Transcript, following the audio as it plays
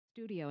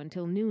studio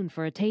until noon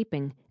for a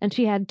taping, and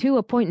she had 2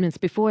 appointments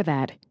before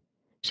that.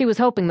 She was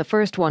hoping the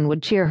first one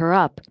would cheer her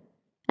up,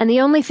 and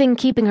the only thing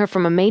keeping her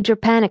from a major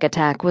panic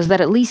attack was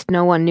that at least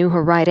no one knew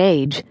her right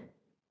age.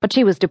 But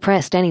she was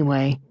depressed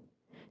anyway.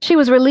 She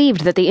was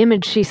relieved that the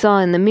image she saw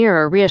in the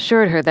mirror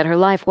reassured her that her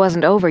life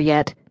wasn't over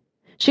yet.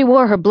 She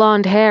wore her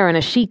blonde hair in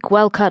a chic,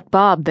 well-cut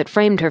bob that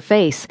framed her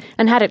face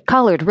and had it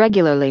colored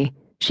regularly.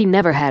 She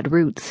never had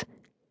roots.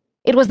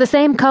 It was the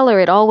same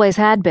color it always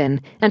had been,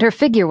 and her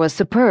figure was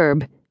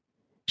superb.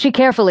 She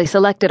carefully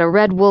selected a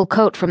red wool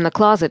coat from the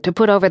closet to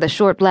put over the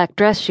short black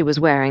dress she was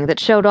wearing that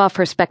showed off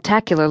her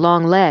spectacular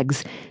long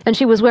legs, and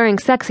she was wearing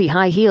sexy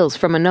high heels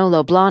from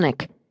Manolo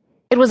Blahnik.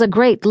 It was a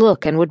great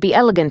look and would be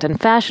elegant and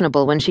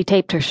fashionable when she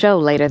taped her show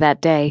later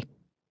that day.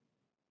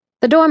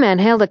 The doorman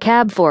hailed a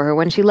cab for her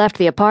when she left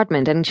the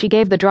apartment, and she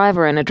gave the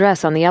driver an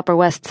address on the Upper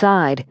West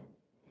Side.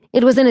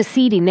 It was in a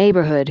seedy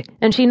neighborhood,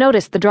 and she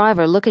noticed the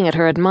driver looking at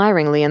her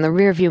admiringly in the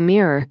rearview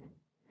mirror.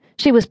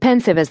 She was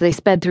pensive as they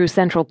sped through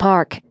Central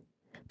Park.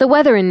 The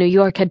weather in New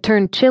York had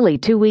turned chilly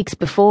 2 weeks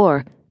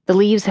before. The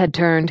leaves had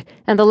turned,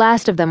 and the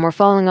last of them were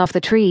falling off the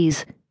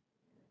trees.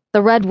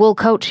 The red wool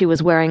coat she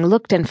was wearing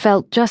looked and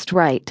felt just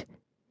right.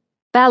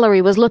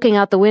 Valerie was looking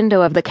out the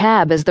window of the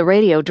cab as the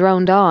radio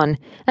droned on,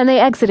 and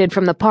they exited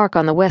from the park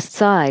on the west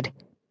side.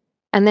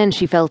 And then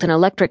she felt an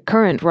electric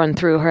current run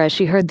through her as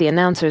she heard the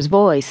announcer's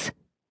voice.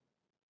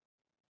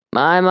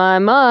 My,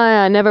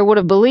 I never would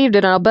have believed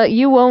it, and I'll bet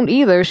you won't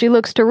either. She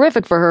looks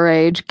terrific for her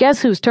age.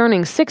 Guess who's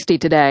turning 60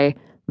 today?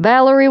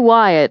 Valerie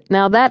Wyatt.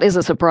 Now that is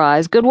a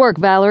surprise. Good work,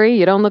 Valerie.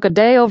 You don't look a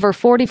day over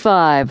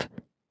 45.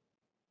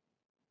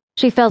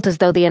 She felt as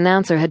though the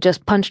announcer had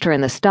just punched her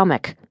in the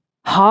stomach.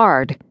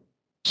 Hard.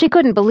 She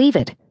couldn't believe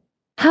it.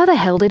 How the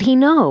hell did he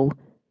know?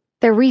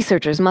 Their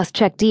researchers must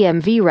check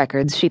DMV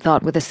records, she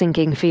thought with a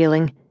sinking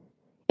feeling.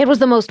 It was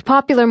the most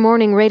popular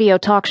morning radio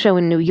talk show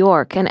in New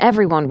York, and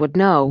everyone would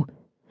know.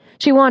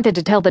 She wanted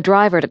to tell the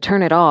driver to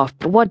turn it off,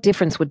 but what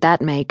difference would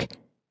that make?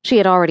 She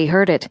had already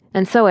heard it,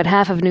 and so had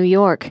half of New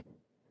York.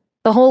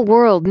 The whole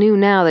world knew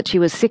now that she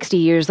was 60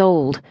 years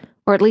old,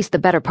 or at least the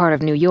better part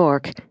of New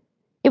York.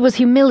 It was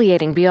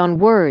humiliating beyond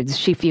words,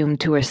 she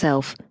fumed to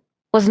herself.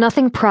 Was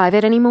nothing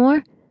private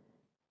anymore?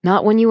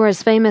 Not when you were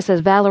as famous as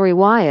Valerie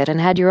Wyatt and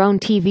had your own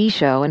TV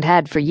show and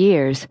had for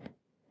years.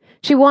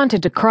 She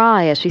wanted to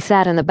cry as she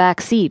sat in the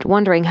back seat,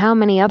 wondering how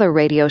many other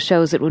radio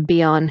shows it would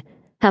be on,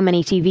 how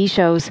many TV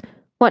shows,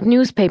 what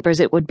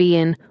newspapers it would be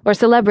in, or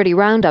celebrity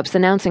roundups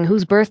announcing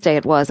whose birthday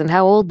it was and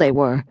how old they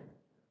were.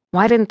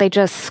 Why didn't they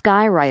just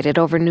skywrite it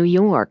over New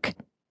York?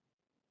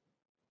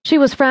 She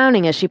was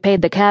frowning as she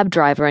paid the cab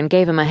driver and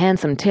gave him a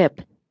handsome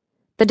tip.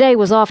 The day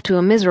was off to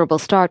a miserable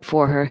start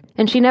for her,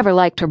 and she never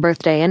liked her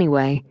birthday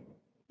anyway.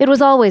 It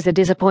was always a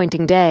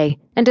disappointing day,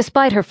 and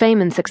despite her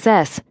fame and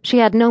success, she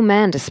had no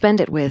man to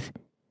spend it with.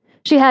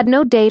 She had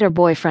no date or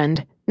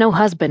boyfriend, no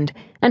husband,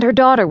 and her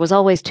daughter was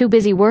always too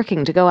busy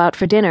working to go out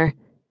for dinner.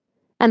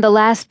 And the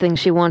last thing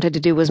she wanted to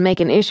do was make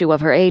an issue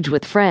of her age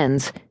with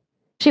friends.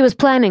 She was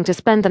planning to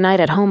spend the night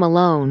at home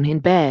alone, in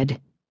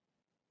bed.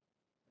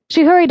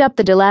 She hurried up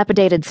the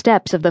dilapidated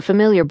steps of the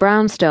familiar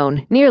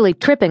brownstone, nearly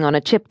tripping on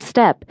a chipped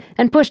step,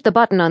 and pushed the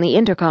button on the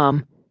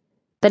intercom.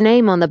 The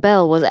name on the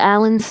bell was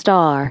Alan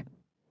Starr.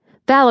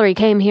 Valerie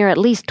came here at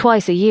least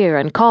twice a year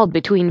and called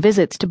between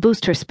visits to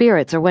boost her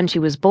spirits or when she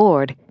was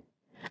bored.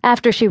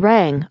 After she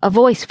rang, a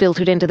voice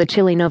filtered into the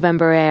chilly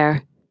November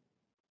air.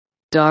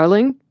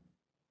 Darling?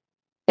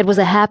 It was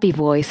a happy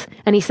voice,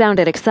 and he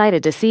sounded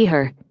excited to see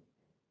her.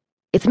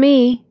 It's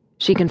me,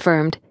 she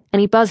confirmed,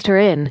 and he buzzed her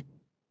in.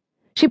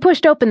 She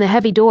pushed open the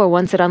heavy door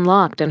once it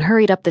unlocked and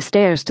hurried up the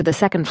stairs to the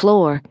 2nd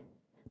floor.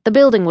 The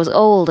building was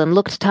old and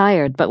looked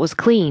tired, but was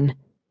clean.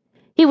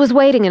 He was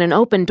waiting in an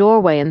open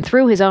doorway and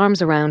threw his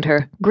arms around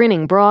her,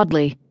 grinning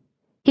broadly.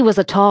 He was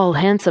a tall,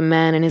 handsome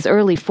man in his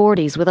early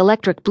 40s with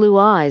electric blue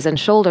eyes and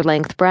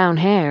shoulder-length brown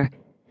hair,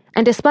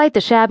 and despite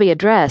the shabby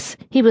address,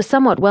 he was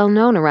somewhat well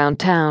known around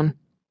town.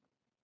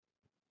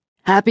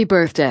 Happy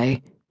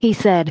birthday, he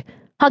said,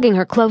 hugging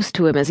her close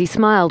to him as he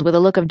smiled with a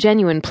look of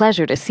genuine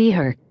pleasure to see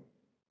her.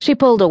 She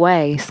pulled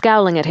away,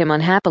 scowling at him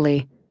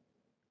unhappily.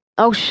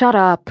 Oh, shut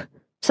up.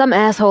 Some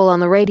asshole on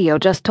the radio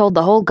just told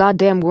the whole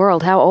goddamn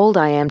world how old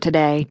I am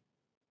today.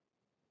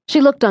 She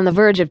looked on the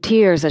verge of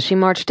tears as she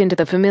marched into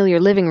the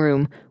familiar living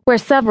room, where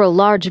several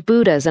large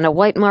Buddhas and a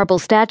white marble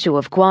statue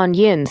of Guan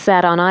Yin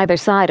sat on either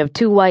side of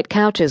 2 white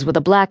couches with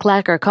a black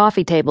lacquer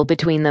coffee table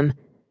between them.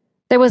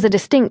 There was a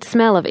distinct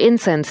smell of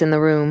incense in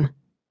the room.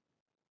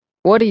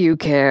 What do you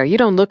care? You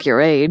don't look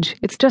your age.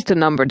 It's just a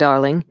number,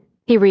 darling,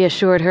 he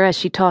reassured her as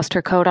she tossed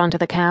her coat onto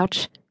the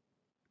couch.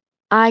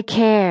 I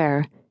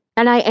care.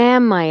 And I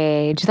am my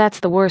age, that's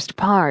the worst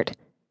part.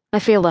 I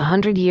feel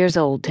 100 years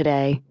old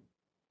today.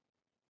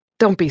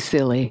 Don't be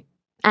silly,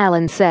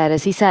 Alan said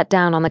as he sat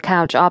down on the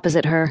couch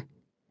opposite her.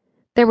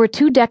 There were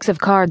 2 decks of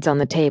cards on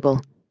the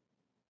table.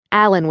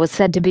 Alan was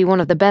said to be one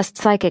of the best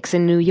psychics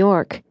in New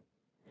York.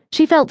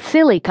 She felt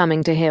silly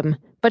coming to him,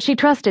 but she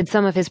trusted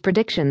some of his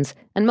predictions,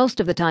 and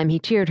most of the time he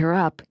cheered her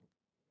up.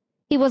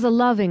 He was a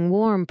loving,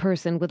 warm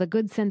person with a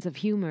good sense of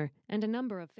humor and a number of